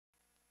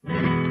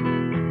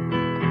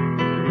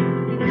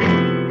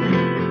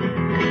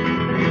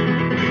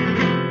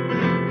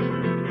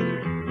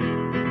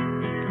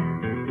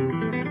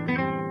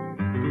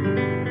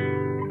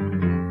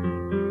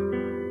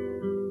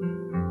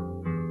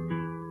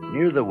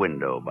Near the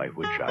window by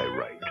which I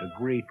write, a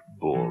great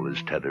bull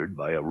is tethered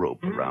by a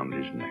rope around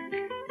his neck.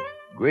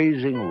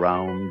 Grazing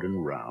round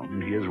and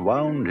round, he has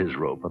wound his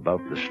rope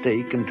about the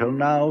stake until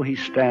now he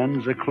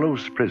stands a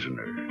close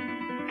prisoner,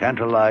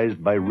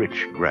 tantalized by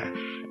rich grass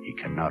he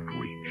cannot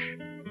reach,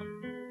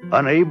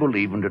 unable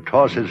even to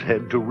toss his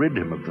head to rid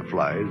him of the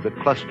flies that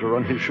cluster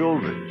on his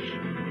shoulders.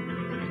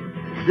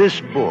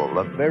 This bull,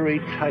 a very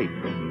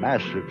type of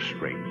massive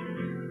strength,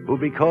 who,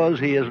 because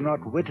he has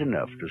not wit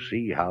enough to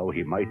see how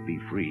he might be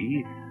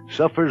free,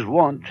 suffers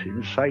want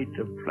in sight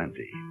of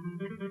plenty,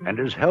 and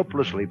is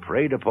helplessly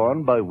preyed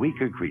upon by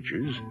weaker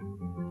creatures,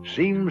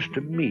 seems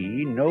to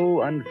me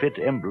no unfit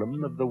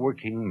emblem of the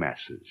working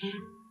masses.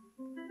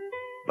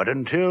 But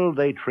until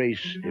they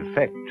trace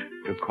effect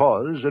to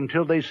cause,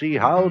 until they see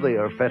how they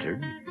are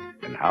fettered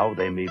and how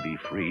they may be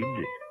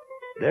freed,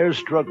 their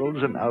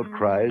struggles and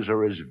outcries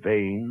are as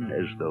vain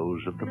as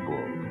those of the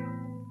bull.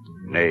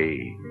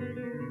 Nay,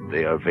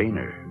 they are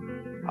vainer.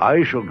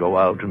 I shall go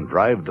out and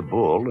drive the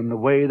bull in the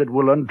way that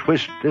will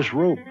untwist this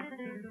rope.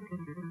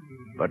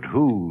 But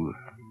who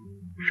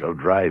shall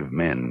drive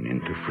men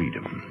into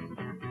freedom?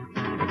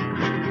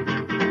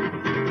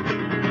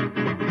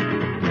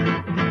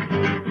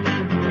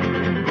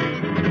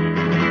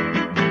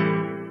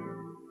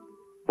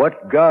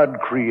 What God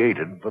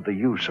created for the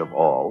use of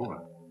all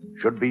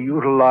should be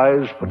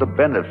utilized for the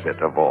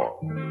benefit of all.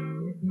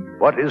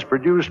 What is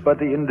produced by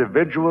the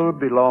individual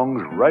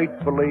belongs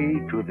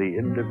rightfully to the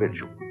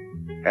individual.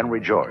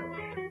 Henry George.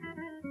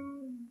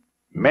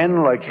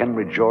 Men like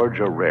Henry George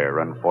are rare,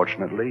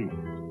 unfortunately.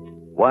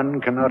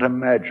 One cannot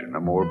imagine a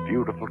more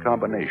beautiful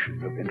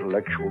combination of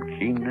intellectual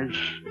keenness,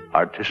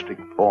 artistic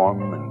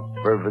form,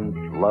 and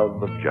fervent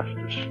love of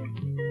justice.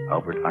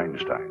 Albert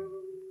Einstein.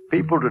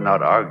 People do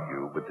not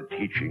argue with the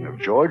teaching of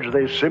George.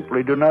 They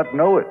simply do not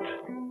know it.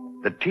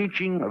 The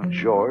teaching of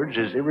George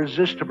is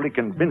irresistibly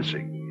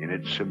convincing in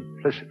its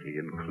simplicity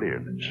and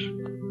clearness.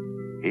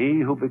 He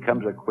who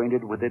becomes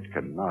acquainted with it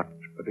cannot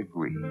but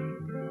agree.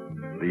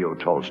 Leo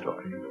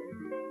Tolstoy.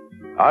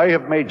 I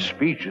have made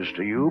speeches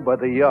to you by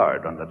the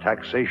yard on the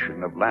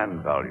taxation of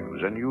land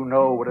values, and you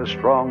know what a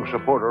strong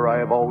supporter I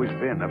have always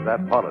been of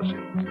that policy.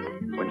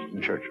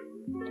 Winston Churchill.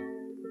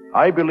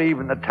 I believe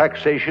in the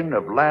taxation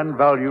of land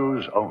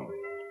values only.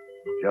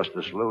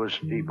 Justice Lewis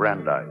D.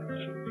 Brandeis.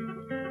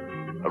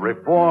 A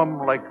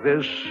reform like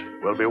this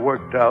will be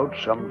worked out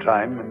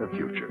sometime in the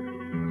future.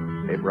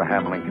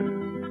 Abraham Lincoln.